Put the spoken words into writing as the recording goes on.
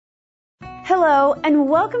Hello, and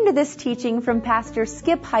welcome to this teaching from Pastor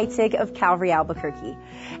Skip Heitzig of Calvary Albuquerque.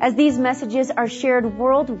 As these messages are shared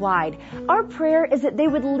worldwide, our prayer is that they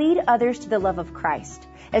would lead others to the love of Christ,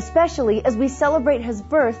 especially as we celebrate His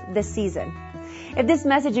birth this season. If this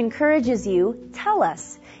message encourages you, tell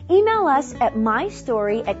us. Email us at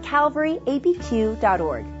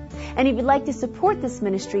mystory@calvaryabq.org. And if you'd like to support this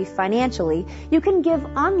ministry financially, you can give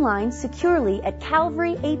online securely at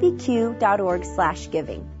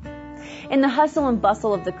calvaryabq.org/giving. In the hustle and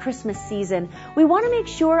bustle of the Christmas season, we want to make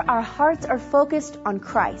sure our hearts are focused on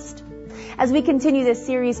Christ. As we continue this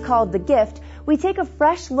series called The Gift, we take a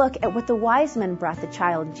fresh look at what the wise men brought the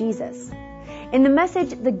child Jesus. In the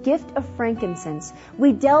message, The Gift of Frankincense,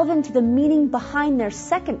 we delve into the meaning behind their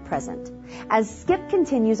second present, as Skip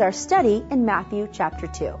continues our study in Matthew chapter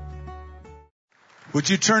 2. Would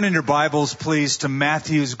you turn in your Bibles, please, to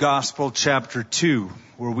Matthew's Gospel chapter 2,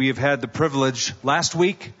 where we have had the privilege last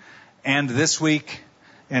week and this week,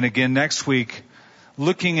 and again next week,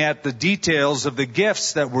 looking at the details of the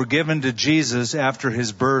gifts that were given to Jesus after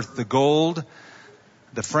His birth, the gold,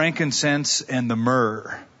 the frankincense, and the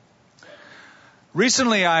myrrh.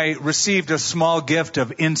 Recently, I received a small gift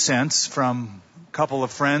of incense from a couple of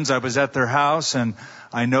friends. I was at their house, and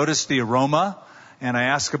I noticed the aroma, and I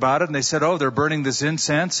asked about it, and they said, they're burning this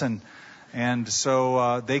incense, and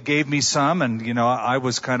so they gave me some, and, I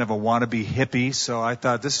was kind of a wannabe hippie, so I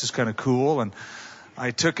thought this is kind of cool. And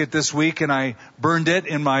I took it this week, and I burned it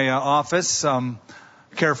in my office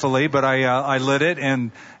carefully, but I lit it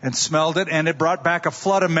and smelled it, and it brought back a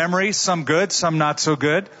flood of memories, some good, some not so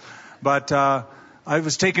good. But I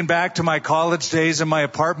was taken back to my college days in my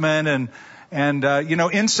apartment, and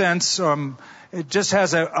incense, it just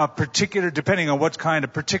has a particular, depending on what kind, a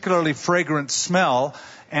particularly fragrant smell.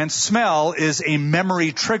 And smell is a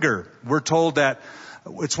memory trigger. We're told that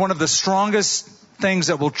it's one of the strongest things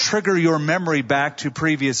that will trigger your memory back to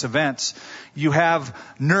previous events. You have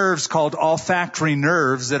nerves called olfactory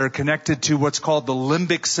nerves that are connected to what's called the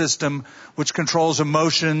limbic system, which controls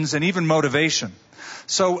emotions and even motivation.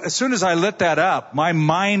 So as soon as I lit that up, my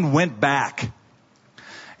mind went back,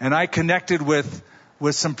 and I connected with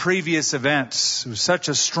some previous events. It was such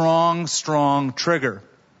a strong trigger.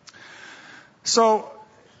 So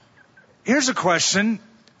here's a question.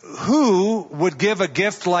 Who would give a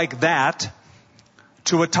gift like that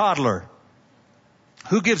to a toddler?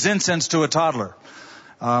 Who gives incense to a toddler?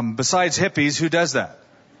 Besides hippies, who does that?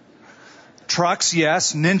 Trucks,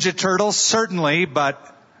 yes. Ninja Turtles, certainly. But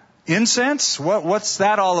incense? What's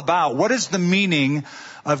that all about? What is the meaning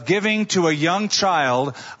of giving to a young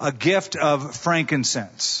child a gift of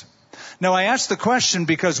frankincense? Now, I ask the question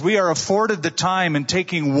because we are afforded the time in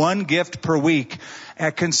taking one gift per week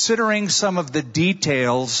at considering some of the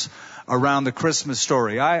details around the Christmas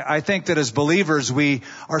story. I think that as believers, we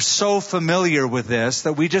are so familiar with this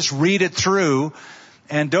that we just read it through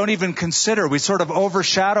and don't even consider. We sort of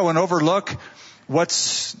overshadow and overlook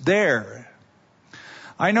what's there.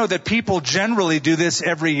 I know that people generally do this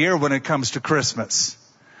every year when it comes to Christmas.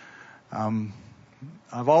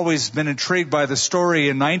 I've always been intrigued by the story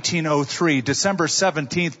in 1903, December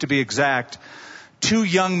 17th to be exact. Two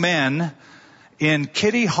young men in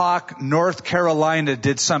Kitty Hawk, North Carolina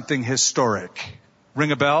did something historic.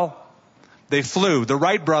 Ring a bell? They flew. The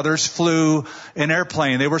Wright brothers flew an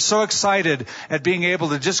airplane. They were so excited at being able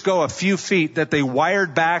to just go a few feet that they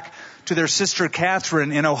wired back to their sister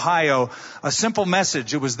Catherine in Ohio a simple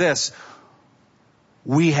message. It was this: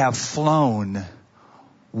 we have flown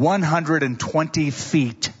 120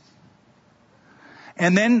 feet.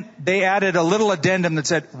 And then they added a little addendum that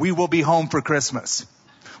said, we will be home for Christmas.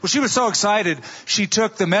 Well, she was so excited, she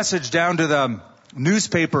took the message down to the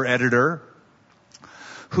newspaper editor,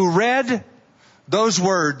 who read those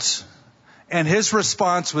words, and his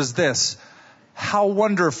response was this: how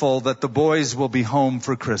wonderful that the boys will be home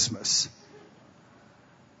for Christmas.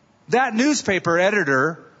 That newspaper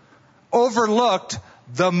editor overlooked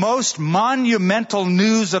the most monumental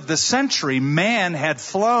news of the century. Man had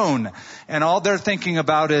flown, and all they're thinking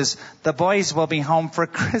about is the boys will be home for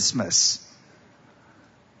Christmas.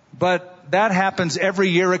 But that happens every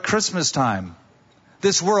year at Christmas time.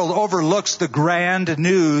 This world overlooks the grand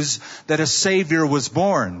news that a Savior was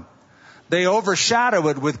born. They overshadow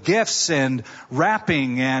it with gifts and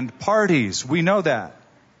wrapping and parties. We know that.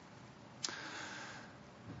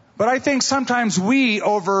 But I think sometimes we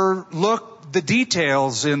overlook the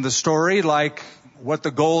details in the story, like what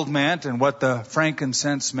the gold meant and what the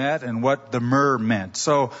frankincense meant and what the myrrh meant.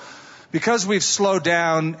 So because we've slowed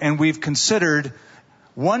down and we've considered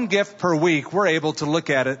one gift per week, we're able to look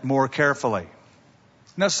at it more carefully.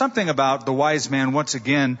 Now, something about the wise man, once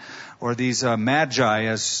again, or these magi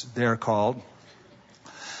as they're called,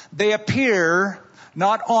 they appear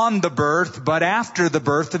not on the birth, but after the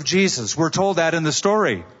birth of Jesus. We're told that in the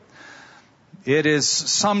story. It is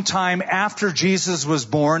sometime after Jesus was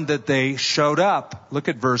born that they showed up. Look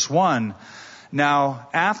at verse 1. Now,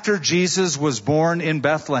 after Jesus was born in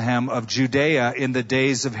Bethlehem of Judea in the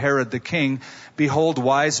days of Herod the king, behold,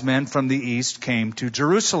 wise men from the east came to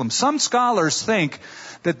Jerusalem. Some scholars think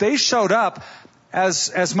that they showed up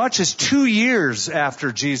as much as 2 years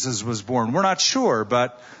after Jesus was born. We're not sure,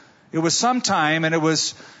 but it was sometime, and it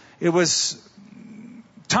was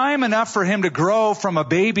time enough for him to grow from a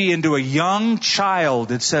baby into a young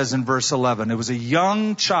child, it says in verse 11. It was a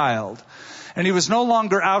young child. And he was no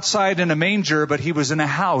longer outside in a manger, but he was in a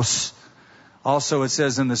house. Also, it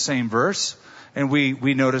says in the same verse. And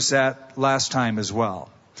we noticed that last time as well.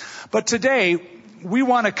 But today, we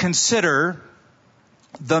want to consider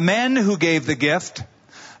the men who gave the gift,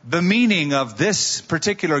 the meaning of this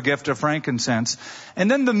particular gift of frankincense,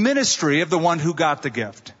 and then the ministry of the one who got the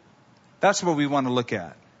gift. That's what we want to look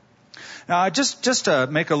at. Now, just to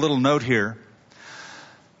make a little note here.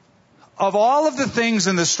 Of all of the things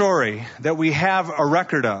in the story that we have a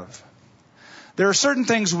record of, there are certain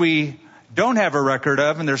things we don't have a record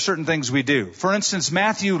of, and there are certain things we do. For instance,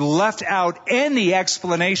 Matthew left out any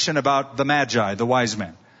explanation about the magi, the wise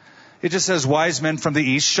men. It just says wise men from the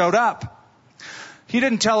east showed up. He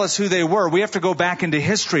didn't tell us who they were. We have to go back into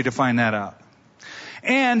history to find that out.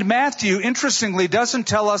 And Matthew, interestingly, doesn't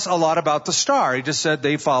tell us a lot about the star. He just said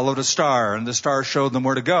they followed a star, and the star showed them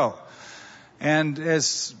where to go. And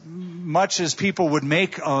as much as people would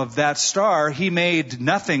make of that star, he made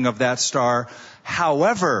nothing of that star.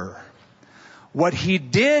 However, what he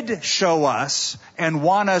did show us and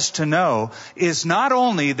want us to know is not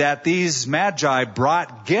only that these magi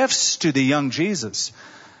brought gifts to the young Jesus,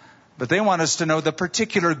 but they want us to know the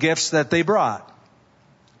particular gifts that they brought.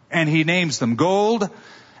 And he names them gold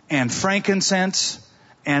and frankincense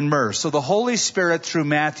and myrrh. So the Holy Spirit through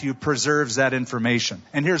Matthew preserves that information.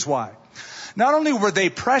 And here's why. Not only were they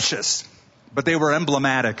precious, but they were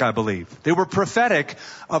emblematic, I believe. They were prophetic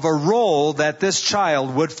of a role that this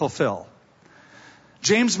child would fulfill.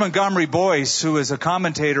 James Montgomery Boyce, who is a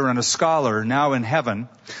commentator and a scholar now in heaven,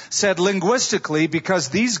 said linguistically, because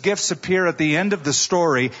these gifts appear at the end of the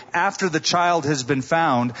story after the child has been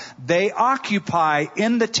found, they occupy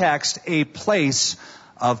in the text a place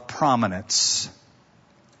of prominence.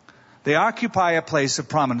 They occupy a place of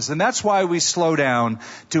prominence. And that's why we slow down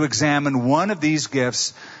to examine one of these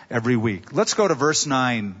gifts every week. Let's go to verse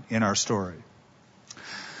 9 in our story.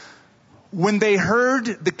 When they heard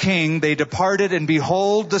the king, they departed, and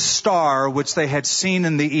behold, the star which they had seen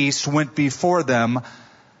in the east went before them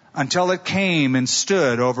until it came and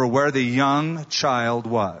stood over where the young child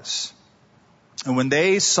was. And when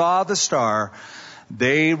they saw the star,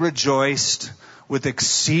 they rejoiced with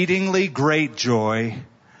exceedingly great joy.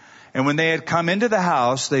 And when they had come into the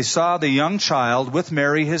house, they saw the young child with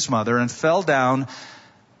Mary his mother, and fell down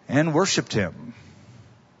and worshipped him.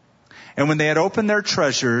 And when they had opened their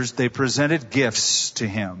treasures, they presented gifts to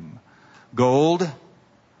him: gold,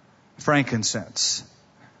 frankincense,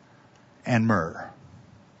 and myrrh.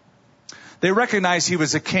 They recognized he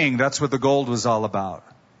was a king. That's what the gold was all about.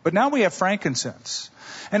 But now we have frankincense.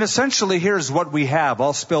 And essentially, here's what we have.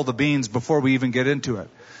 I'll spill the beans before we even get into it.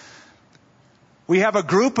 We have a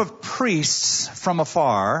group of priests from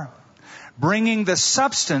afar bringing the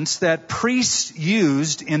substance that priests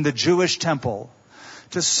used in the Jewish temple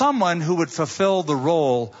to someone who would fulfill the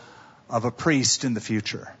role of a priest in the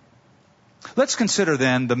future. Let's consider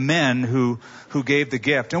then the men who gave the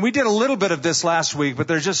gift. And we did a little bit of this last week, but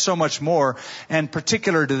there's just so much more, and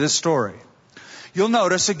particular to this story. You'll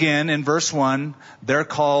notice again in verse 1, they're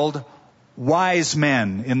called wise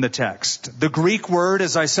men in the text. The Greek word,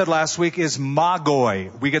 as I said last week, is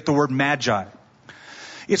magoi. We get the word magi.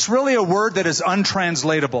 It's really a word that is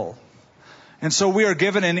untranslatable. And so we are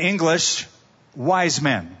given in English wise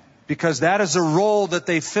men, because that is a role that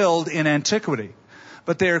they filled in antiquity.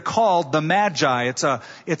 But they are called the magi.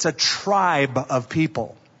 It's a tribe of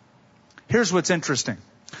people. Here's what's interesting.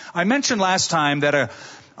 I mentioned last time that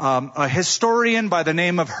a historian by the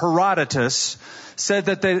name of Herodotus said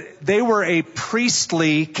that they were a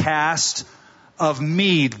priestly caste of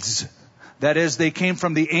Medes. That is, they came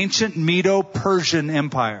from the ancient Medo-Persian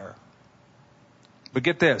Empire. But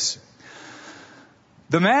get this.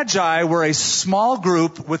 The Magi were a small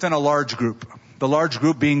group within a large group. The large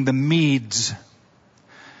group being the Medes.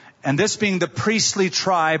 And this being the priestly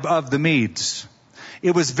tribe of the Medes.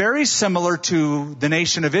 It was very similar to the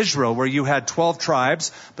nation of Israel, where you had 12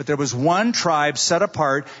 tribes, but there was one tribe set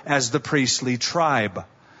apart as the priestly tribe.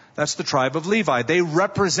 That's the tribe of Levi. They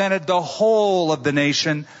represented the whole of the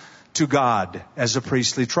nation to God as a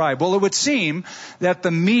priestly tribe. Well, it would seem that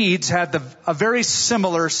the Medes had a very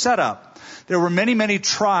similar setup. There were many, many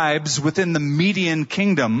tribes within the Median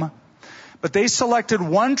kingdom, but they selected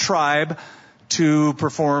one tribe to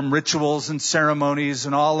perform rituals and ceremonies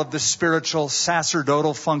and all of the spiritual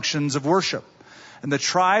sacerdotal functions of worship. And the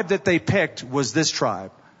tribe that they picked was this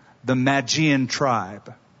tribe, the Magian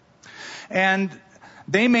tribe. And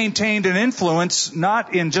they maintained an influence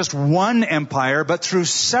not in just one empire, but through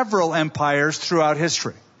several empires throughout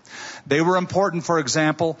history. They were important, for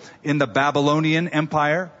example, in the Babylonian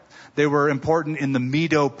Empire. They were important in the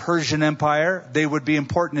Medo-Persian Empire. They would be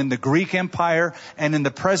important in the Greek Empire and in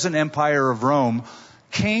the present Empire of Rome.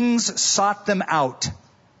 Kings sought them out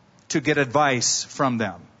to get advice from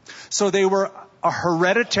them. So they were a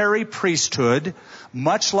hereditary priesthood,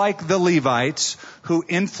 much like the Levites, who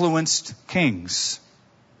influenced kings.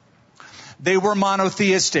 They were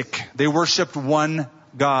monotheistic. They worshiped one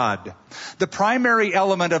God. The primary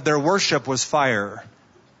element of their worship was fire.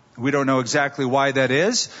 We don't know exactly why that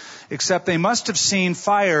is, except they must have seen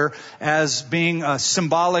fire as being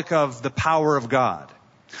symbolic of the power of God.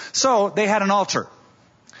 So they had an altar.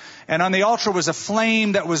 And on the altar was a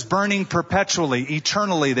flame that was burning perpetually,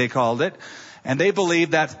 eternally they called it. And they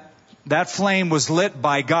believed that that flame was lit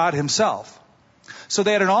by God himself. So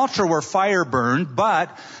they had an altar where fire burned,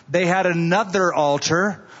 but they had another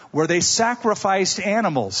altar where they sacrificed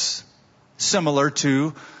animals, similar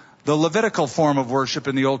to the Levitical form of worship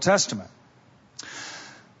in the Old Testament.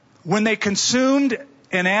 When they consumed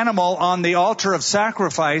an animal on the altar of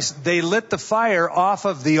sacrifice, they lit the fire off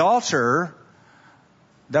of the altar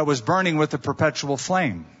that was burning with a perpetual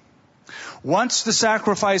flame. Once the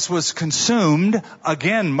sacrifice was consumed,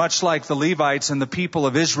 again, much like the Levites and the people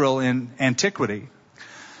of Israel in antiquity,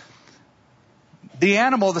 the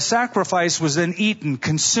animal, the sacrifice, was then eaten,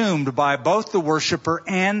 consumed by both the worshiper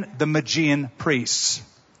and the Magian priests.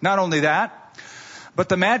 Not only that, but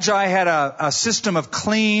the Magi had a system of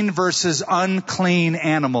clean versus unclean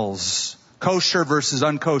animals. Kosher versus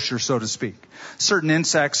unkosher, so to speak. Certain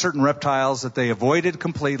insects, certain reptiles that they avoided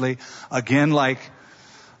completely, again, like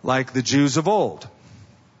the Jews of old.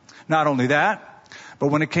 Not only that, but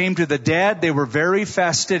when it came to the dead, they were very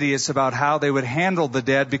fastidious about how they would handle the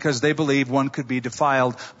dead because they believed one could be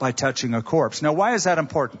defiled by touching a corpse. Now, why is that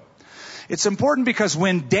important? It's important because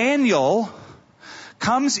when Daniel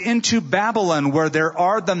comes into Babylon, where there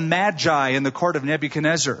are the Magi in the court of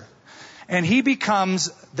Nebuchadnezzar, and he becomes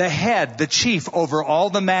the head, the chief over all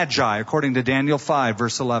the Magi, according to Daniel 5,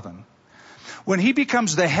 verse 11. When he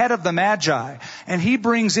becomes the head of the Magi, and he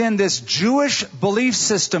brings in this Jewish belief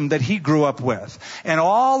system that he grew up with, and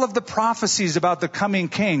all of the prophecies about the coming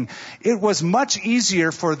king, it was much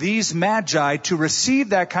easier for these Magi to receive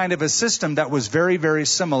that kind of a system that was very, very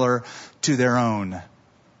similar to their own.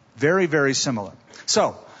 Very, very similar.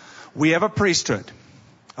 So, we have a priesthood,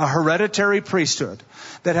 a hereditary priesthood,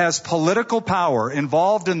 that has political power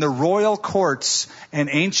involved in the royal courts and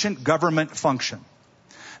ancient government function.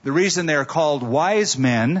 The reason they are called wise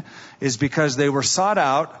men is because they were sought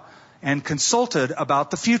out and consulted about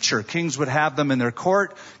the future. Kings would have them in their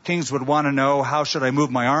court. Kings would want to know, how should I move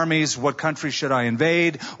my armies? What country should I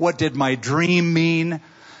invade? What did my dream mean?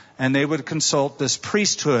 And they would consult this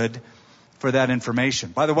priesthood for that information.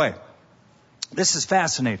 By the way, this is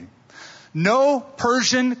fascinating. No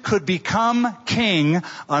Persian could become king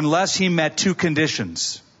unless he met two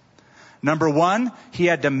conditions. Number one, he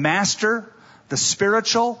had to master the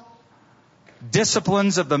spiritual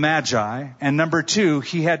disciplines of the Magi. And number two,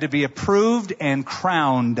 he had to be approved and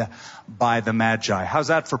crowned by the Magi. How's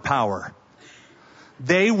that for power?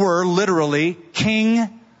 They were literally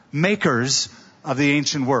king makers of the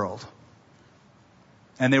ancient world.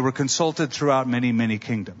 And they were consulted throughout many, many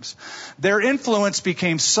kingdoms. Their influence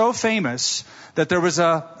became so famous that there was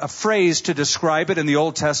a phrase to describe it in the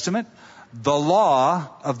Old Testament: the law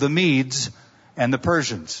of the Medes and the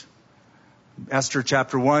Persians. Esther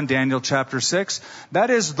chapter 1, Daniel chapter 6.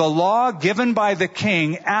 That is the law given by the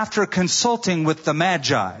king after consulting with the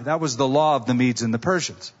Magi. That was the law of the Medes and the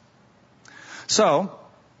Persians. So,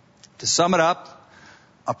 to sum it up,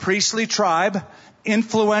 a priestly tribe,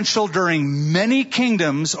 influential during many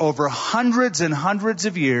kingdoms over hundreds and hundreds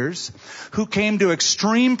of years, who came to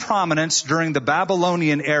extreme prominence during the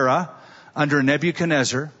Babylonian era under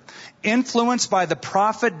Nebuchadnezzar, influenced by the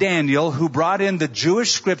prophet Daniel, who brought in the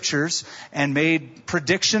Jewish scriptures and made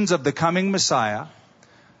predictions of the coming Messiah.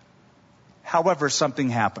 However, something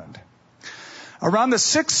happened. Around the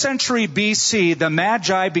 6th century BC, the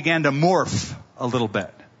magi began to morph a little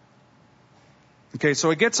bit. Okay, so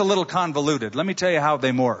it gets a little convoluted. Let me tell you how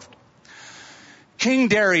they morphed. King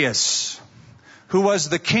Darius, who was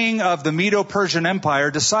the king of the Medo-Persian Empire,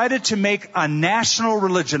 decided to make a national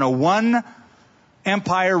religion, a one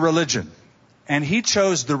empire religion. And he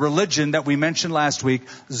chose the religion that we mentioned last week,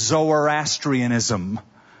 Zoroastrianism.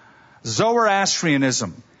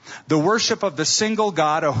 Zoroastrianism, the worship of the single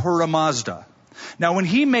god Ahura Mazda. Now, when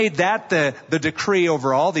he made that the decree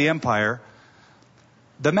over all the empire,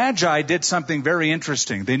 the Magi did something very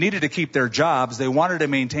interesting. They needed to keep their jobs. They wanted to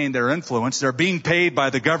maintain their influence. They're being paid by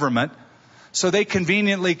the government. So they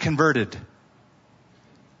conveniently converted.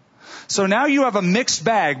 So now you have a mixed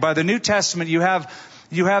bag. By the New Testament, you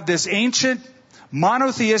have this ancient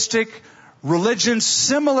monotheistic religion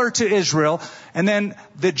similar to Israel, and then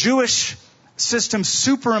the Jewish system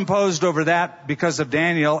superimposed over that because of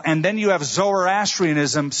Daniel, and then you have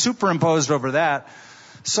Zoroastrianism superimposed over that.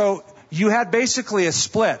 So you had basically a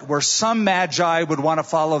split where some magi would want to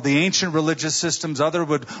follow the ancient religious systems, others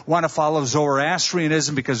would want to follow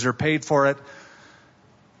Zoroastrianism because they're paid for it.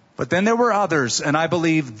 But then there were others, and I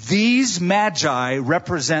believe these magi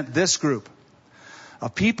represent this group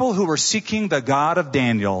of people who were seeking the God of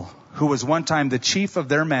Daniel, who was one time the chief of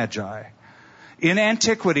their magi. In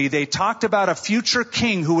antiquity, they talked about a future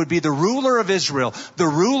king who would be the ruler of Israel, the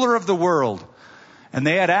ruler of the world. And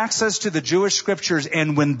they had access to the Jewish scriptures,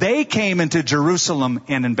 and when they came into Jerusalem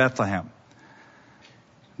and in Bethlehem,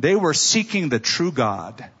 they were seeking the true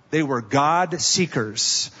God. They were God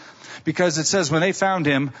seekers. Because it says when they found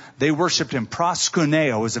him, they worshiped him.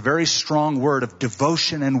 Proskuneo is a very strong word of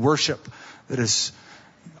devotion and worship that is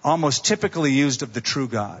almost typically used of the true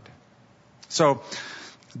God. So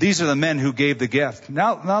these are the men who gave the gift.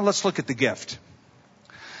 Now let's look at the gift.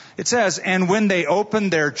 It says, and when they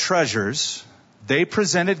opened their treasures, they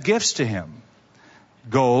presented gifts to him.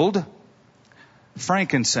 Gold,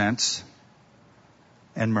 frankincense,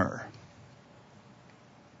 and myrrh.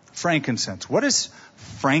 Frankincense. What is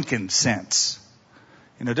frankincense?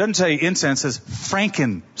 It doesn't say incense, it says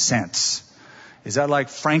frankincense. Is that like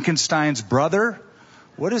Frankenstein's brother?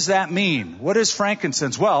 What does that mean? What is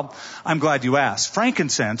frankincense? Well, I'm glad you asked.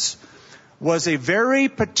 Frankincense was a very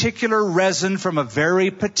particular resin from a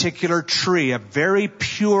very particular tree, a very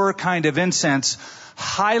pure kind of incense,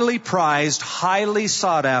 highly prized, highly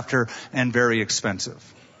sought after, and very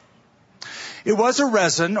expensive. It was a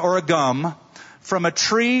resin or a gum from a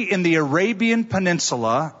tree in the Arabian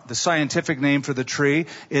Peninsula. The scientific name for the tree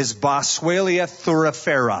is Boswellia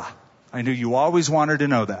thurifera. I knew you always wanted to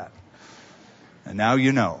know that. And now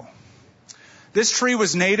you know. This tree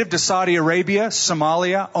was native to Saudi Arabia,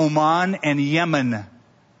 Somalia, Oman, and Yemen.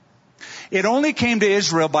 It only came to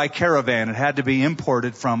Israel by caravan. It had to be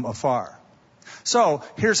imported from afar. So,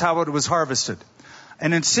 here's how it was harvested.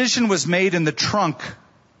 An incision was made in the trunk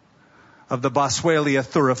of the Boswellia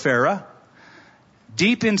thurifera,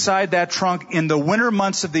 deep inside that trunk in the winter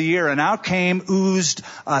months of the year, and out oozed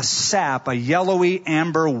a sap, a yellowy,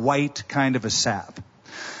 amber, white kind of a sap.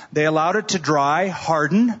 They allowed it to dry,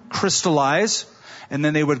 harden, crystallize, and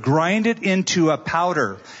then they would grind it into a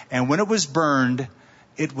powder. And when it was burned,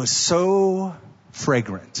 it was so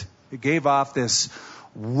fragrant. It gave off this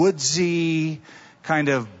woodsy, kind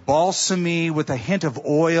of balsamy with a hint of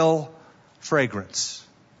oil fragrance.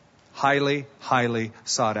 Highly, highly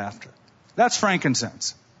sought after. That's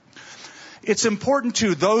frankincense. It's important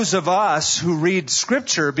to those of us who read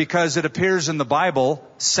Scripture because it appears in the Bible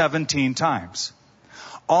 17 times.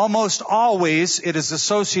 Almost always it is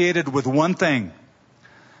associated with one thing: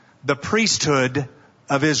 the priesthood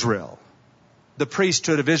of Israel. The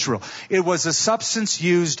priesthood of Israel. It was a substance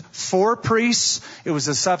used for priests. It was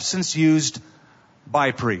a substance used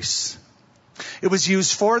by priests. It was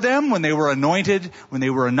used for them when they were anointed, when they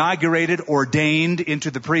were inaugurated, ordained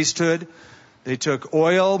into the priesthood. They took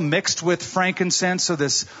oil mixed with frankincense, so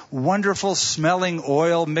this wonderful smelling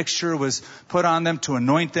oil mixture was put on them to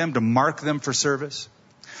anoint them, to mark them for service.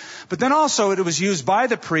 But then also it was used by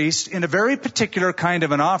the priest in a very particular kind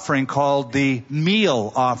of an offering called the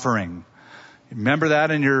meal offering. Remember that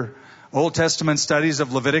in your Old Testament studies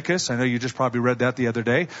of Leviticus? I know you just probably read that the other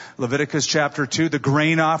day. Leviticus chapter 2, the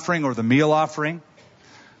grain offering or the meal offering.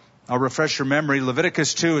 I'll refresh your memory.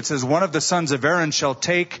 Leviticus 2, it says, one of the sons of Aaron shall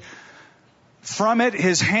take from it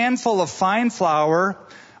his handful of fine flour,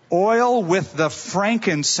 oil with the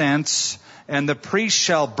frankincense, and the priest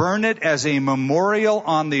shall burn it as a memorial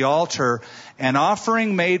on the altar, an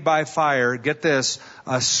offering made by fire, get this,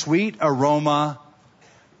 a sweet aroma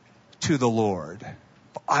to the Lord.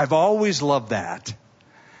 I've always loved that.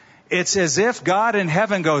 It's as if God in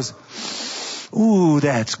heaven goes, ooh,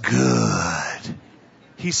 that's good.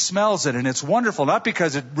 He smells it, and it's wonderful, not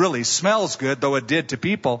because it really smells good, though it did to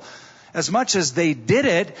people, as much as they did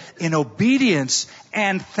it in obedience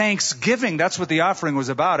and thanksgiving. That's what the offering was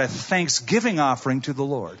about, a thanksgiving offering to the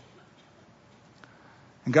Lord.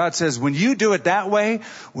 And God says, when you do it that way,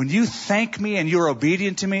 when you thank me and you're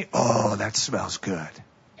obedient to me, oh, that smells good.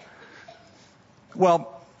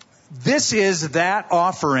 Well, this is that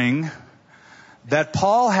offering that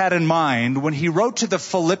Paul had in mind when he wrote to the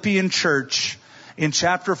Philippian church in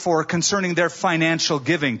chapter 4 concerning their financial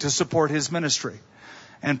giving to support his ministry.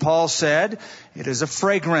 And Paul said, it is a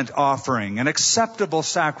fragrant offering, an acceptable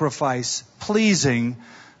sacrifice, pleasing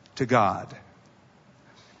to God.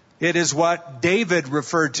 It is what David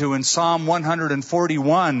referred to in Psalm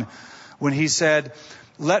 141 when he said,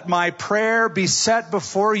 let my prayer be set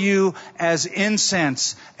before you as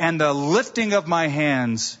incense, and the lifting of my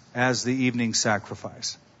hands as the evening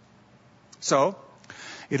sacrifice. So,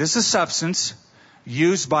 it is a substance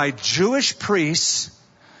used by Jewish priests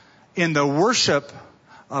in the worship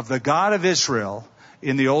of the God of Israel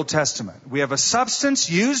in the Old Testament. We have a substance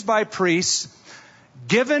used by priests,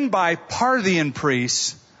 given by Parthian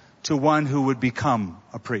priests to one who would become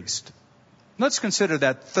a priest. Let's consider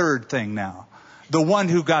that third thing now. The one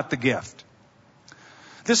who got the gift.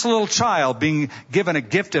 This little child being given a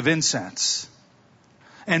gift of incense.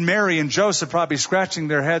 And Mary and Joseph probably scratching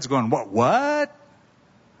their heads going, what?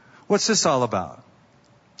 What's this all about?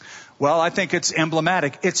 Well, I think it's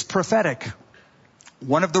emblematic. It's prophetic.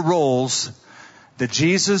 One of the roles that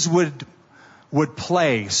Jesus would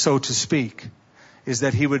play, so to speak, is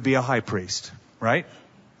that he would be a high priest, right?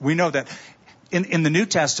 We know that. In the New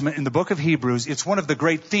Testament, in the book of Hebrews, it's one of the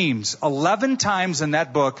great themes. 11 times in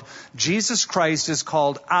that book, Jesus Christ is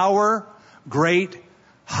called our great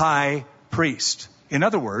high priest. In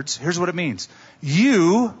other words, here's what it means.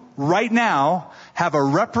 You, right now, have a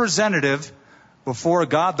representative before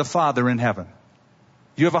God the Father in heaven.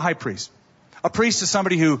 You have a high priest. A priest is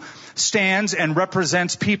somebody who stands and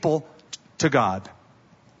represents people to God.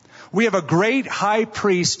 We have a great high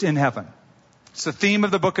priest in heaven. It's the theme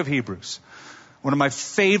of the book of Hebrews. One of my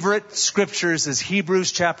favorite scriptures is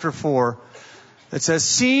Hebrews chapter 4. It says,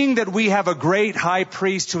 seeing that we have a great high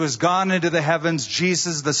priest who has gone into the heavens,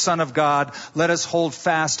 Jesus, the Son of God, let us hold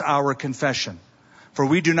fast our confession. For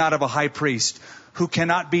we do not have a high priest who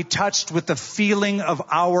cannot be touched with the feeling of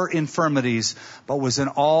our infirmities, but was in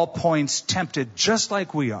all points tempted just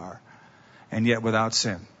like we are, and yet without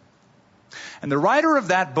sin. And the writer of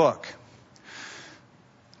that book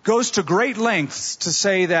goes to great lengths to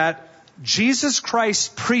say that Jesus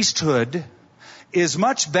Christ's priesthood is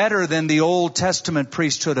much better than the Old Testament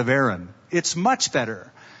priesthood of Aaron. It's much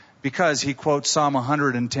better because he quotes Psalm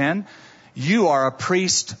 110, you are a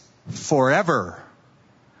priest forever.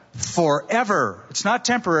 Forever. It's not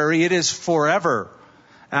temporary, it is forever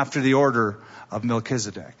after the order of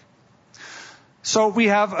Melchizedek. So we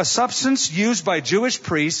have a substance used by Jewish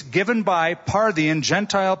priests, given by Parthian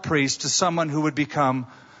Gentile priests to someone who would become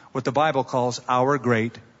what the Bible calls our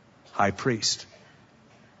great high priest.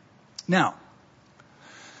 Now,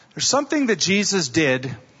 there's something that Jesus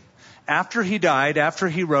did after he died, after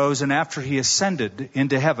he rose, and after he ascended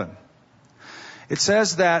into heaven. It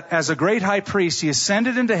says that as a great high priest, he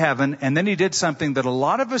ascended into heaven, and then he did something that a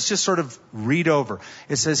lot of us just sort of read over.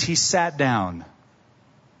 It says he sat down.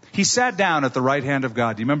 He sat down at the right hand of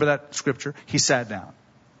God. Do you remember that scripture? He sat down.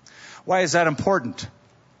 Why is that important?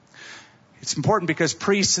 It's important because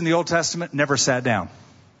priests in the Old Testament never sat down.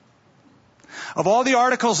 Of all the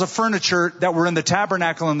articles of furniture that were in the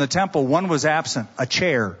tabernacle and the temple, one was absent, a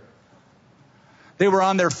chair. They were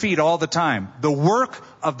on their feet all the time. The work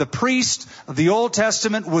of the priest of the Old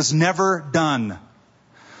Testament was never done.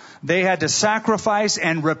 They had to sacrifice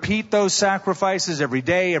and repeat those sacrifices every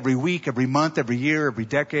day, every week, every month, every year, every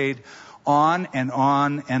decade, on and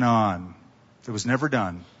on and on. It was never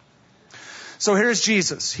done. So here's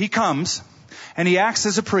Jesus. He comes and he acts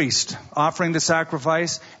as a priest, offering the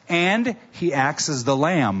sacrifice, and he acts as the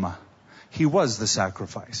lamb. He was the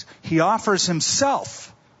sacrifice. He offers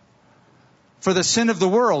himself for the sin of the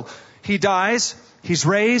world. He dies, he's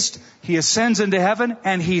raised, he ascends into heaven,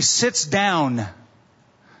 and he sits down.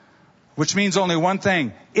 Which means only one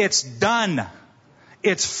thing. It's done.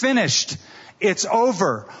 It's finished. It's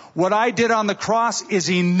over. What I did on the cross is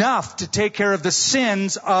enough to take care of the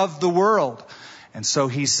sins of the world. And so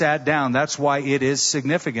he sat down. That's why it is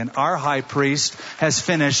significant. Our high priest has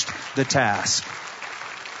finished the task.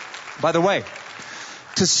 By the way,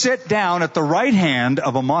 to sit down at the right hand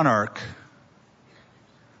of a monarch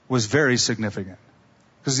was very significant.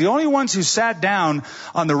 Because the only ones who sat down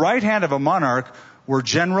on the right hand of a monarch were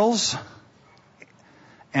generals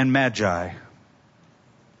and magi.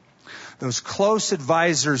 Those close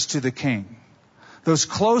advisors to the king. Those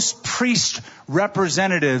close priest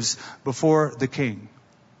representatives before the king.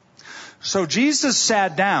 So Jesus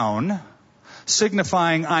sat down,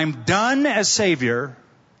 signifying, I'm done as Savior.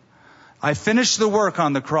 I finished the work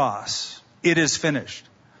on the cross. It is finished.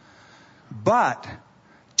 But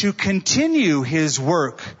to continue his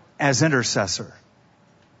work as intercessor.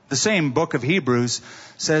 The same book of Hebrews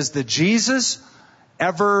says that Jesus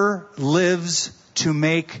ever lives to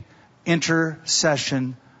make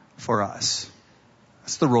intercession for us.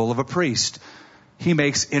 That's the role of a priest. He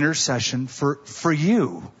makes intercession for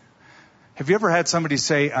you. Have you ever had somebody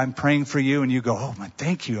say, I'm praying for you, and you go, oh, man,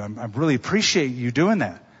 thank you. I really appreciate you doing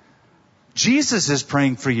that. Jesus is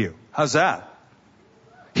praying for you. How's that?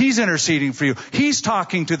 He's interceding for you. He's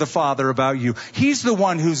talking to the Father about you. He's the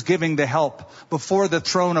one who's giving the help before the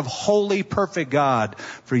throne of holy, perfect God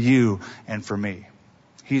for you and for me.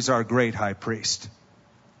 He's our great high priest.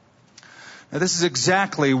 Now, this is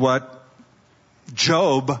exactly what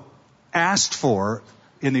Job asked for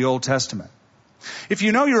in the Old Testament. If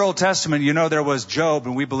you know your Old Testament, you know there was Job,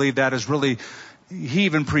 and we believe that is really, he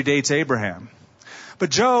even predates Abraham. But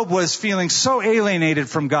Job was feeling so alienated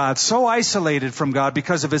from God, so isolated from God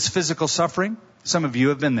because of his physical suffering. Some of you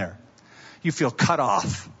have been there. You feel cut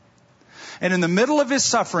off. And in the middle of his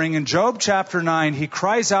suffering, in Job chapter 9, he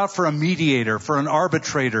cries out for a mediator, for an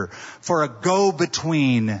arbitrator, for a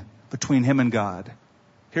go-between between him and God.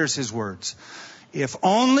 Here's his words. If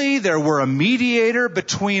only there were a mediator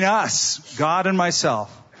between us, God and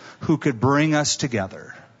myself, who could bring us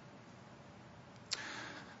together.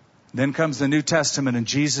 Then comes the New Testament, and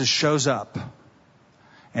Jesus shows up.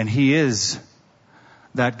 And he is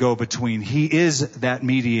that go-between. He is that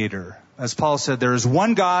mediator. As Paul said, there is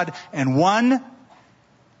one God and one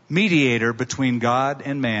mediator between God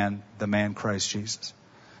and man, the man Christ Jesus.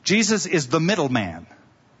 Jesus is the middleman,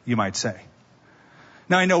 you might say.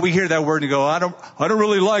 Now, I know we hear that word and go, I don't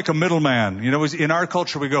really like a middleman. You know, in our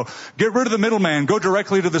culture we go, get rid of the middleman, go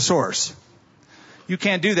directly to the source. You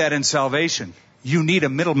can't do that in salvation. You need a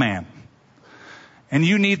middleman. And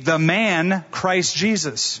you need the man, Christ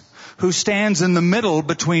Jesus, who stands in the middle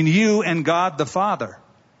between you and God the Father.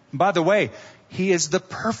 And by the way, he is the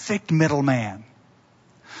perfect middleman.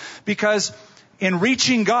 Because in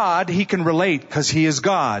reaching God, he can relate because he is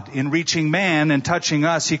God. In reaching man and touching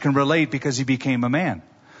us, he can relate because he became a man.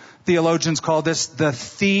 Theologians call this the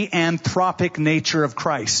theanthropic nature of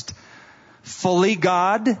Christ. Fully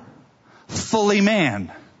God, fully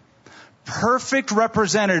man. Perfect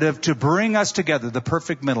representative to bring us together, the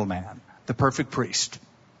perfect middleman, the perfect priest.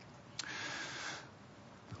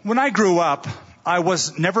 When I grew up, I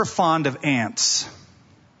was never fond of ants.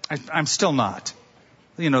 I'm still not.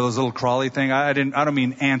 You know, those little crawly thing. I don't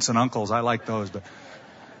mean aunts and uncles. I like those,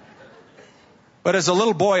 but as a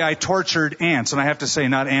little boy, I tortured ants, and I have to say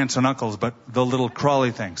not aunts and uncles, but the little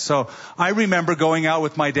crawly things. So I remember going out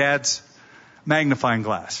with my dad's magnifying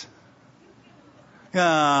glass.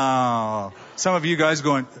 Oh, some of you guys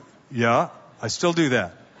going, yeah, I still do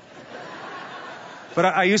that. But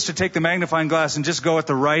I used to take the magnifying glass and just go at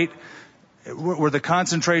the right, where the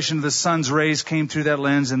concentration of the sun's rays came through that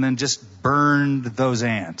lens and then just burned those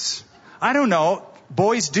ants. I don't know.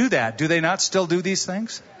 Boys do that. Do they not still do these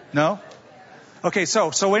things? No? Okay, so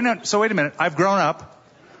wait a minute. I've grown up.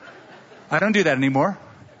 I don't do that anymore.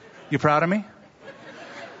 You proud of me?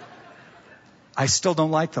 I still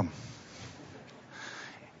don't like them.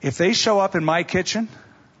 If they show up in my kitchen,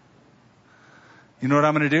 you know what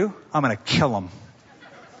I'm going to do? I'm going to kill them.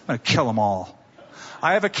 I'm going to kill them all.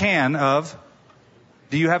 I have a can of,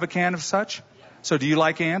 do you have a can of such? So do you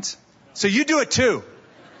like ants? So you do it too.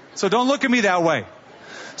 So don't look at me that way.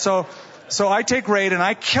 So I take raid and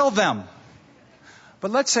I kill them. But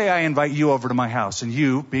let's say I invite you over to my house, and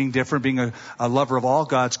you, being different, being a lover of all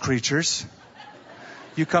God's creatures,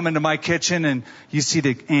 you come into my kitchen and you see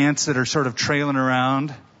the ants that are sort of trailing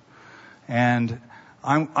around, and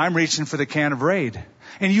I'm reaching for the can of Raid.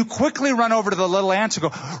 And you quickly run over to the little ants and go,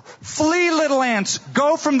 flee, little ants,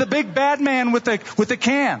 go from the big bad man with the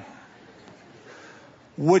can.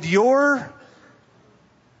 Would your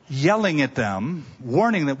yelling at them,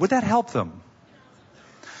 warning them, would that help them?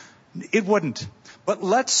 It wouldn't. But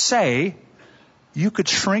let's say you could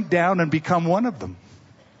shrink down and become one of them.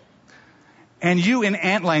 And you, in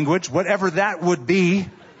ant language, whatever that would be,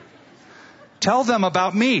 tell them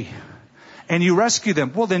about me. And you rescue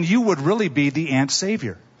them. Well, then you would really be the ant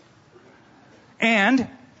savior. And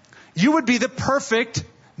you would be the perfect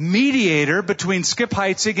mediator between Skip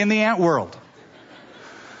Heitzig and the ant world.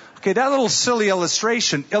 Okay, that little silly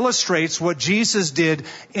illustration illustrates what Jesus did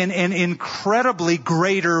in an incredibly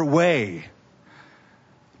greater way.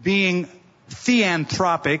 Being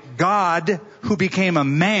theanthropic, God, who became a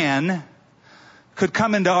man, could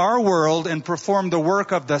come into our world and perform the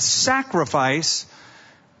work of the sacrifice,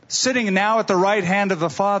 sitting now at the right hand of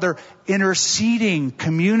the Father, interceding,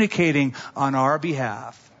 communicating on our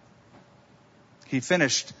behalf. He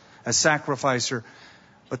finished as sacrificer,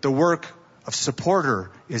 but the work of supporter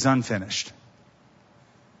is unfinished.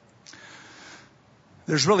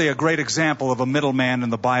 There's really a great example of a middleman in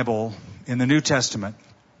the Bible, in the New Testament.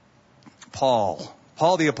 Paul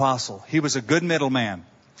the Apostle. He was a good middleman.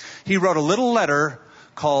 He wrote a little letter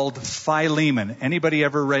called Philemon. Anybody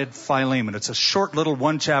ever read Philemon? It's a short little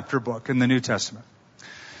one-chapter book in the New Testament.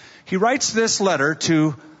 He writes this letter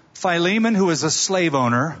to Philemon, who is a slave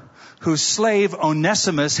owner, whose slave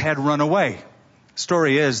Onesimus had run away.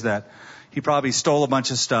 Story is that he probably stole a bunch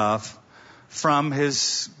of stuff from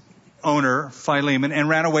his owner, Philemon, and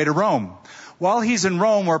ran away to Rome. While he's in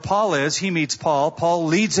Rome, where Paul is, he meets Paul. Paul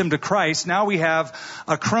leads him to Christ. Now we have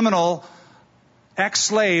a criminal,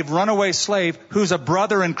 ex-slave, runaway slave, who's a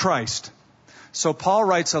brother in Christ. So Paul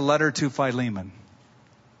writes a letter to Philemon.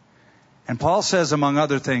 And Paul says, among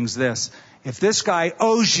other things, this: if this guy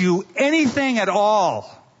owes you anything at all,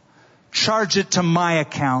 charge it to my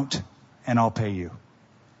account and I'll pay you.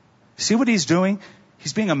 See what he's doing?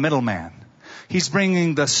 He's being a middleman. He's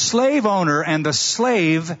bringing the slave owner and the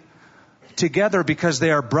slave together because they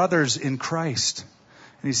are brothers in Christ.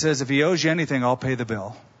 And he says, if he owes you anything, I'll pay the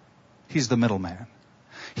bill. He's the middleman.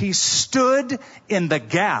 He stood in the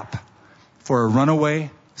gap for a runaway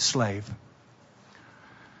slave.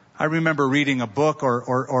 I remember reading a book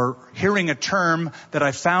or hearing a term that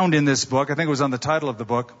I found in this book. I think it was on the title of the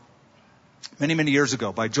book many, many years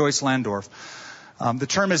ago by Joyce Landorf. The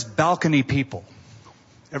term is balcony people.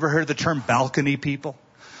 Ever heard the term balcony people?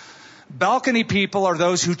 Balcony people are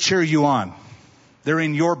those who cheer you on. They're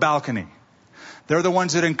in your balcony. They're the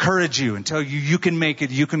ones that encourage you and tell you you can make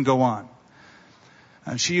it, you can go on.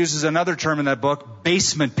 And she uses another term in that book,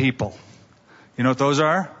 basement people. You know what those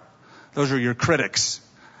are? Those are your critics.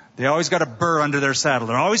 They always got a burr under their saddle.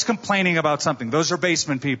 They're always complaining about something. Those are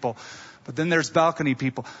basement people. But then there's balcony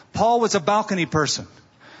people. Paul was a balcony person.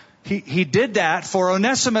 He did that for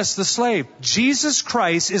Onesimus the slave. Jesus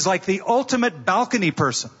Christ is like the ultimate balcony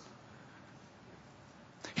person.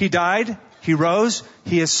 He died, he rose,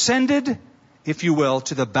 he ascended, if you will,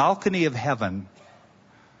 to the balcony of heaven,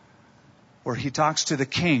 where he talks to the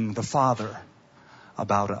King, the Father,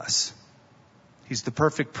 about us. He's the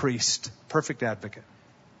perfect priest, perfect advocate.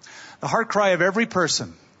 The heart cry of every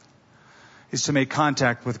person is to make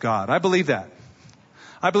contact with God. I believe that.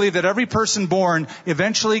 I believe that every person born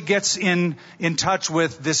eventually gets in touch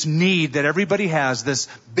with this need that everybody has, this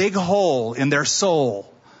big hole in their soul.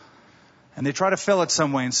 And they try to fill it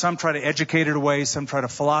some way, and some try to educate it away, some try to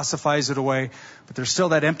philosophize it away, but there's still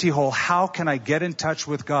that empty hole. How can I get in touch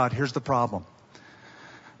with God? Here's the problem.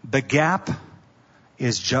 The gap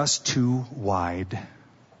is just too wide.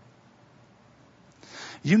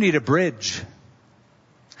 You need a bridge.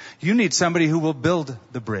 You need somebody who will build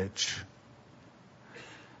the bridge.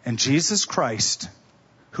 And Jesus Christ,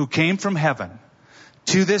 who came from heaven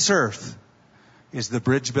to this earth, is the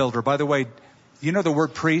bridge builder. By the way, you know the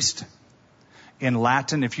word priest? In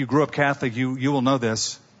Latin, if you grew up Catholic, you will know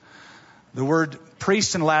this. The word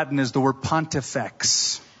priest in Latin is the word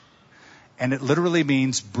pontifex. And it literally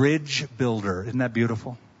means bridge builder. Isn't that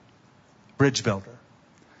beautiful? Bridge builder.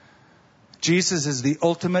 Jesus is the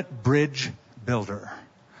ultimate bridge builder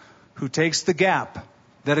who takes the gap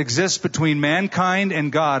that exists between mankind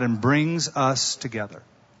and God and brings us together.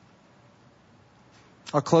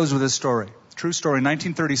 I'll close with this story. True story,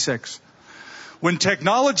 1936. When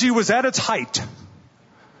technology was at its height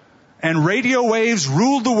and radio waves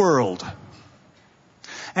ruled the world,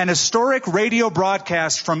 an historic radio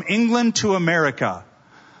broadcast from England to America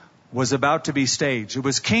was about to be staged. It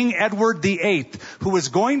was King Edward VIII who was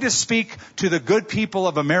going to speak to the good people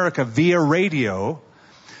of America via radio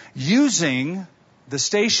using the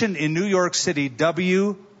station in New York City,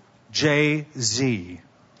 WJZ.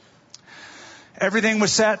 Everything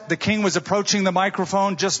was set. The king was approaching the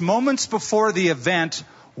microphone. Just moments before the event,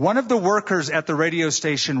 one of the workers at the radio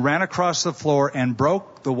station ran across the floor and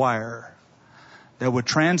broke the wire that would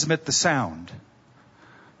transmit the sound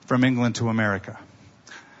from England to America.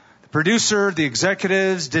 The producer, the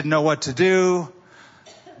executives didn't know what to do,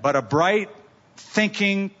 but a bright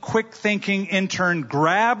thinking, quick thinking intern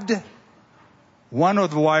grabbed one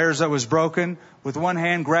of the wires that was broken, with one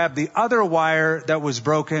hand grabbed the other wire that was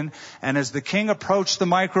broken. And as the king approached the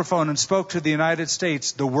microphone and spoke to the United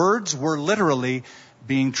States, the words were literally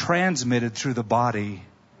being transmitted through the body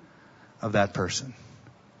of that person.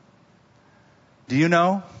 Do you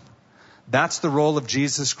know? That's the role of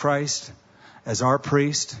Jesus Christ as our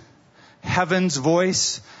priest. Heaven's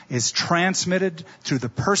voice is transmitted through the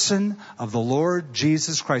person of the Lord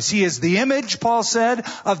Jesus Christ. He is the image, Paul said,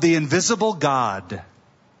 of the invisible God.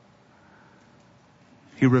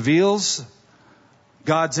 He reveals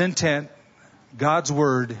God's intent, God's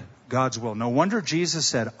word, God's will. No wonder Jesus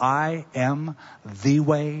said, I am the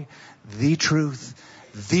way, the truth,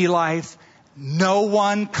 the life. No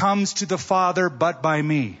one comes to the Father but by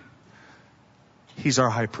me. He's our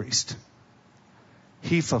high priest.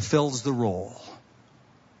 He fulfills the role.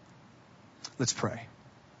 Let's pray.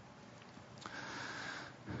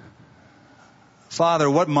 Father,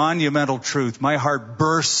 what monumental truth. My heart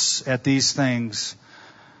bursts at these things.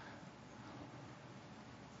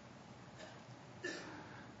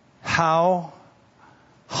 How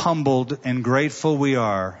humbled and grateful we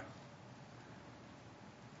are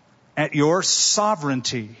at your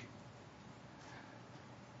sovereignty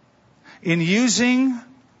in using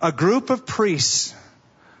a group of priests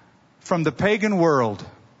from the pagan world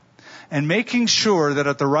and making sure that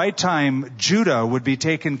at the right time Judah would be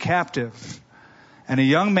taken captive and a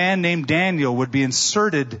young man named Daniel would be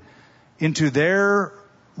inserted into their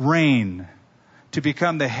reign to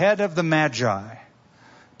become the head of the magi,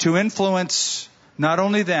 to influence not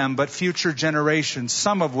only them but future generations,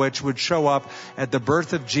 some of which would show up at the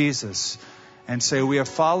birth of Jesus and say, we have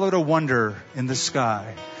followed a wonder in the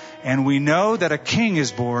sky and we know that a king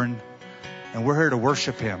is born and we're here to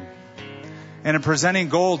worship him. And in presenting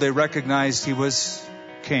gold, they recognized he was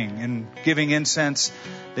king. In giving incense,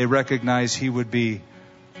 they recognized he would be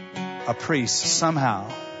a priest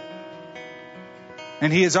somehow.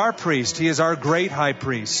 And he is our priest. He is our great high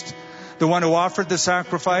priest. The one who offered the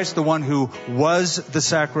sacrifice, the one who was the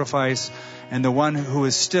sacrifice, and the one who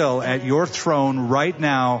is still at your throne right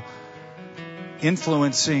now,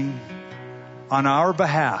 influencing on our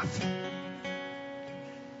behalf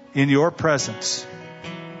in your presence.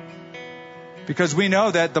 Because we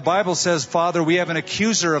know that the Bible says, Father, we have an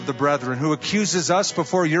accuser of the brethren who accuses us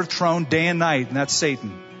before your throne day and night, and that's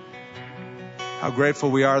Satan. How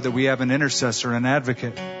grateful we are that we have an intercessor, an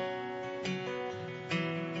advocate.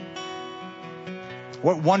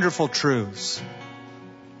 What wonderful truths.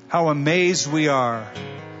 How amazed we are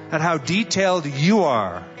at how detailed you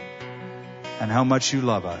are and how much you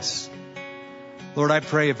love us. Lord, I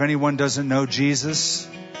pray if anyone doesn't know Jesus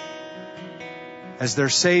as their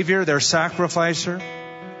Savior, their sacrificer,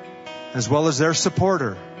 as well as their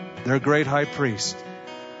supporter, their great high priest,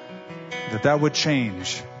 that would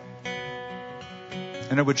change.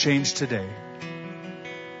 And it would change today.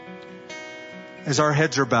 As our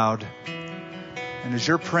heads are bowed, and as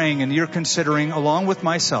you're praying and you're considering, along with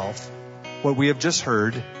myself, what we have just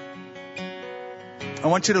heard, I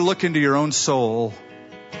want you to look into your own soul.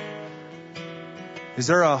 Is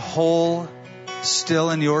there a hole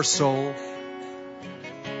still in your soul?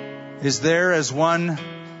 Is there, as one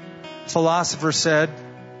philosopher said,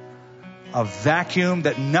 a vacuum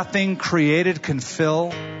that nothing created can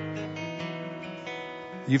fill?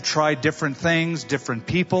 You've tried different things, different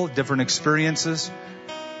people, different experiences,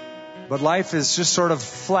 but life is just sort of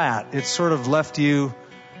flat. It's sort of left you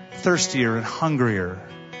thirstier and hungrier,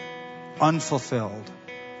 unfulfilled.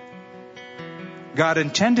 God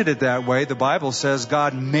intended it that way. The Bible says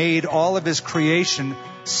God made all of his creation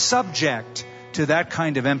subject to that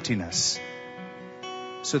kind of emptiness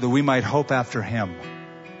so that we might hope after him.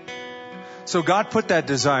 So God put that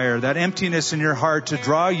desire, that emptiness in your heart to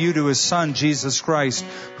draw you to his Son, Jesus Christ,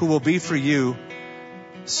 who will be for you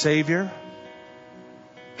Savior,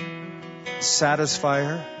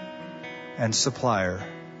 satisfier, and supplier.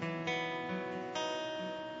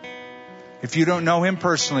 If you don't know him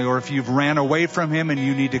personally, or if you've ran away from him and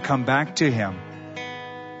you need to come back to him,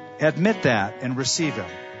 admit that and receive him.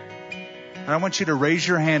 And I want you to raise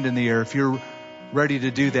your hand in the air if you're ready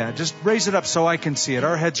to do that. Just raise it up so I can see it.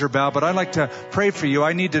 Our heads are bowed, but I'd like to pray for you.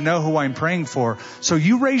 I need to know who I'm praying for. So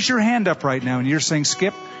you raise your hand up right now and you're saying,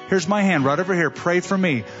 Skip, here's my hand right over here. Pray for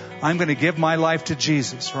me. I'm going to give my life to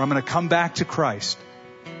Jesus, or I'm going to come back to Christ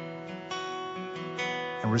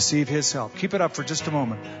and receive his help. Keep it up for just a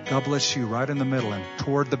moment. God bless you right in the middle and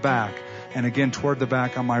toward the back, and again toward the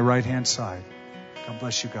back on my right hand side. God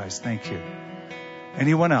bless you guys. Thank you.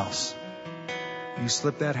 Anyone else? You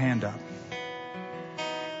slip that hand up.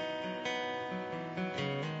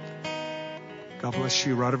 God bless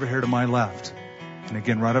you right over here to my left. And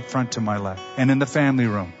again, right up front to my left. And in the family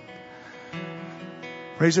room.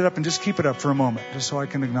 Raise it up and just keep it up for a moment, just so I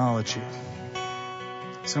can acknowledge you.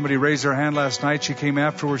 Somebody raised their hand last night. She came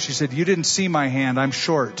afterwards. She said, "You didn't see my hand. I'm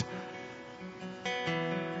short."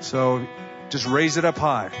 So just raise it up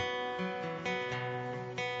high.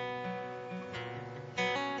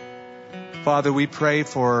 Father, we pray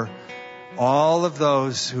for all of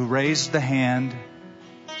those who raised the hand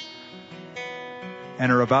and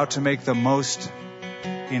are about to make the most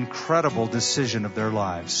incredible decision of their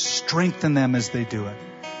lives. Strengthen them as they do it.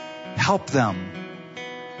 Help them.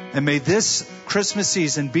 And may this Christmas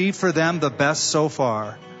season be for them the best so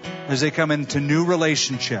far as they come into new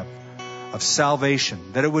relationship of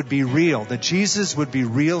salvation, that it would be real, that Jesus would be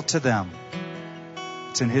real to them.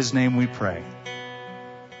 It's in His name we pray.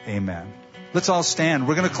 Amen. Let's all stand.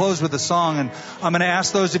 We're going to close with a song, and I'm going to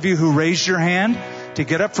ask those of you who raised your hand to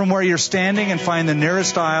get up from where you're standing and find the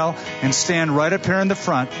nearest aisle and stand right up here in the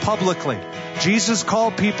front publicly. Jesus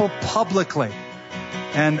called people publicly.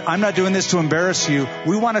 And I'm not doing this to embarrass you.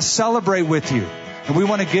 We want to celebrate with you. And we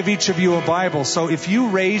want to give each of you a Bible. So if you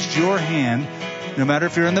raised your hand, no matter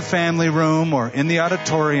if you're in the family room or in the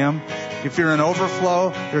auditorium, if you're in overflow,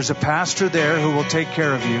 there's a pastor there who will take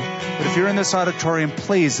care of you. But if you're in this auditorium,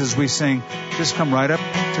 please, as we sing, just come right up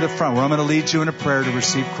to the front where I'm going to lead you in a prayer to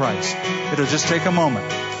receive Christ. It'll just take a moment.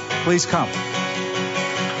 Please come.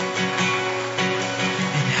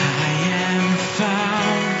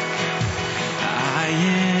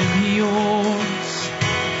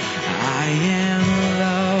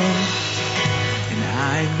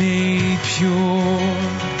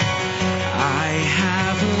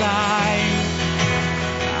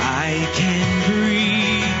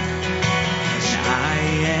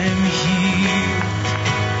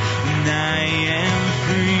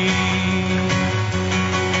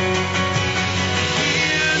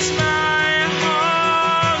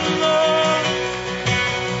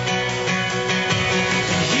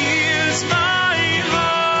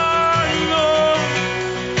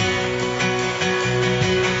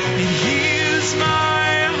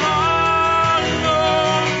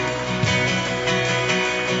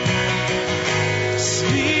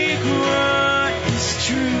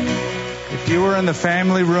 In the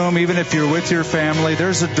family room, even if you're with your family,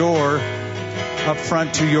 there's a door up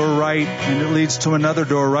front to your right, and it leads to another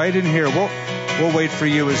door right in here. We'll wait for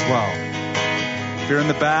you as well. If you're in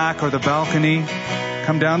the back or the balcony,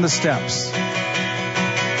 come down the steps.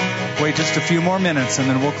 Wait just a few more minutes, and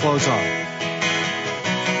then we'll close off.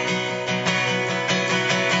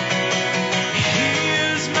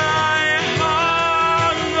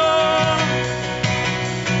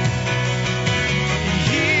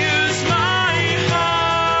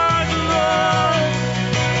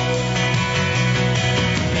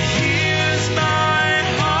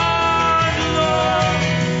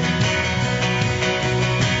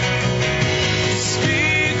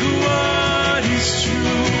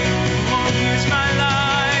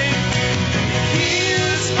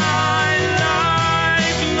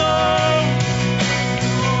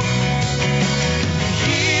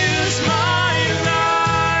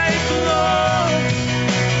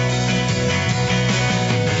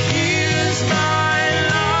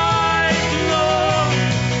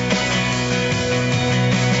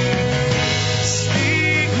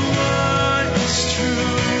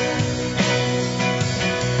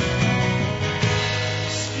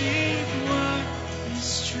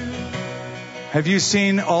 Have you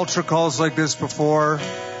seen altar calls like this before,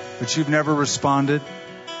 but you've never responded?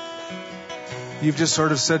 You've just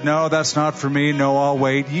sort of said, "No, that's not for me. No, I'll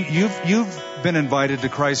wait." You've been invited to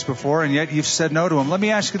Christ before, and yet you've said no to Him. Let me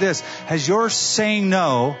ask you this. Has your saying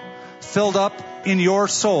no filled up in your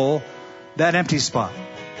soul that empty spot?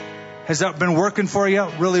 Has that been working for you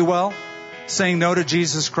really well? Saying no to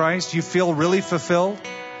Jesus Christ? You feel really fulfilled?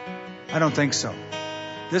 I don't think so.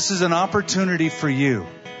 This is an opportunity for you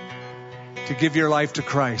to give your life to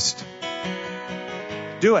Christ.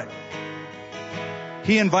 Do it.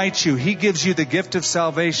 He invites you. He gives you the gift of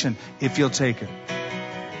salvation if you'll take it.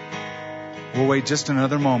 We'll wait just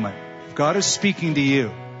another moment. If God is speaking to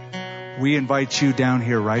you, we invite you down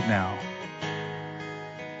here right now.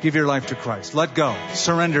 Give your life to Christ. Let go.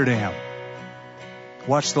 Surrender to Him.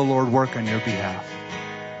 Watch the Lord work on your behalf.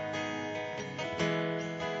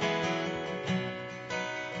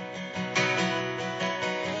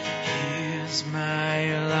 Here's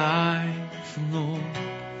my life, Lord.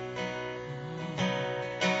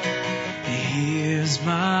 Here's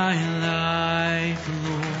my life,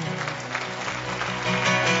 Lord.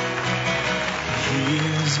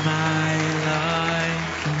 Here's my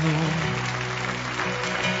life, Lord.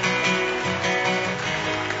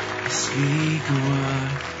 Speak Speak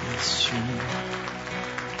what is true.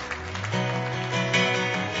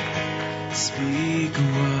 Speak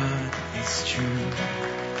what is true.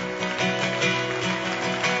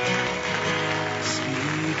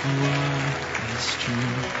 Speak what is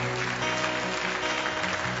true.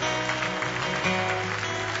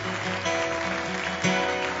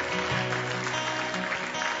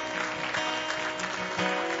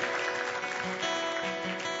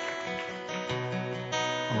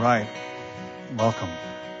 All right. Welcome.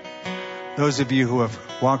 Those of you who have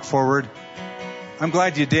walked forward, I'm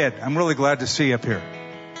glad you did. I'm really glad to see you up here.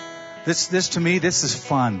 This to me, this is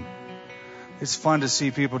fun. It's fun to see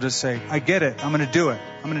people just say, I get it. I'm going to do it.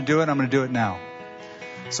 I'm going to do it. I'm going to do it now.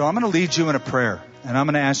 So I'm going to lead you in a prayer. And I'm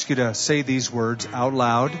going to ask you to say these words out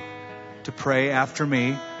loud, to pray after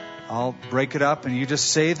me. I'll break it up and you just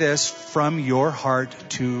say this from your heart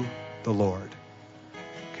to the Lord.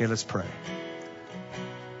 Okay, let's pray.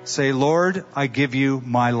 Say, Lord, I give you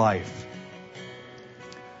my life.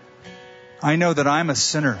 I know that I'm a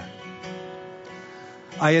sinner.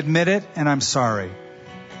 I admit it and I'm sorry.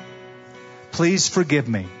 Please forgive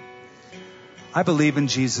me. I believe in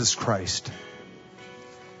Jesus Christ.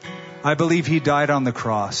 I believe He died on the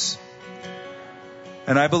cross.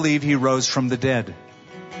 And I believe He rose from the dead.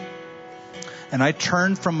 And I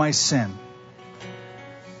turn from my sin.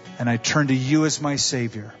 And I turn to You as my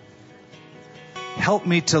Savior. Help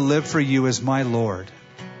me to live for You as my Lord.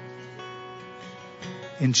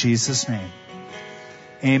 In Jesus' name.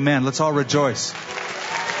 Amen. Let's all rejoice.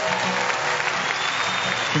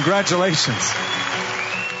 Congratulations.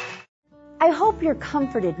 I hope you're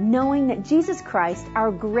comforted knowing that Jesus Christ,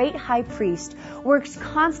 our great high priest, works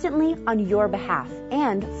constantly on your behalf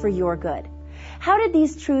and for your good. How did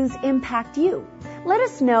these truths impact you? Let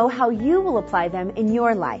us know how you will apply them in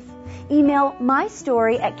your life. Email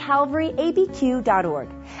mystory@calvaryabq.org.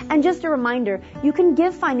 And just a reminder, you can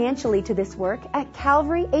give financially to this work at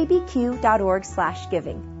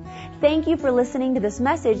calvaryabq.org/giving. Thank you for listening to this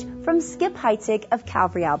message from Skip Heitzig of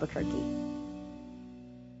Calvary Albuquerque.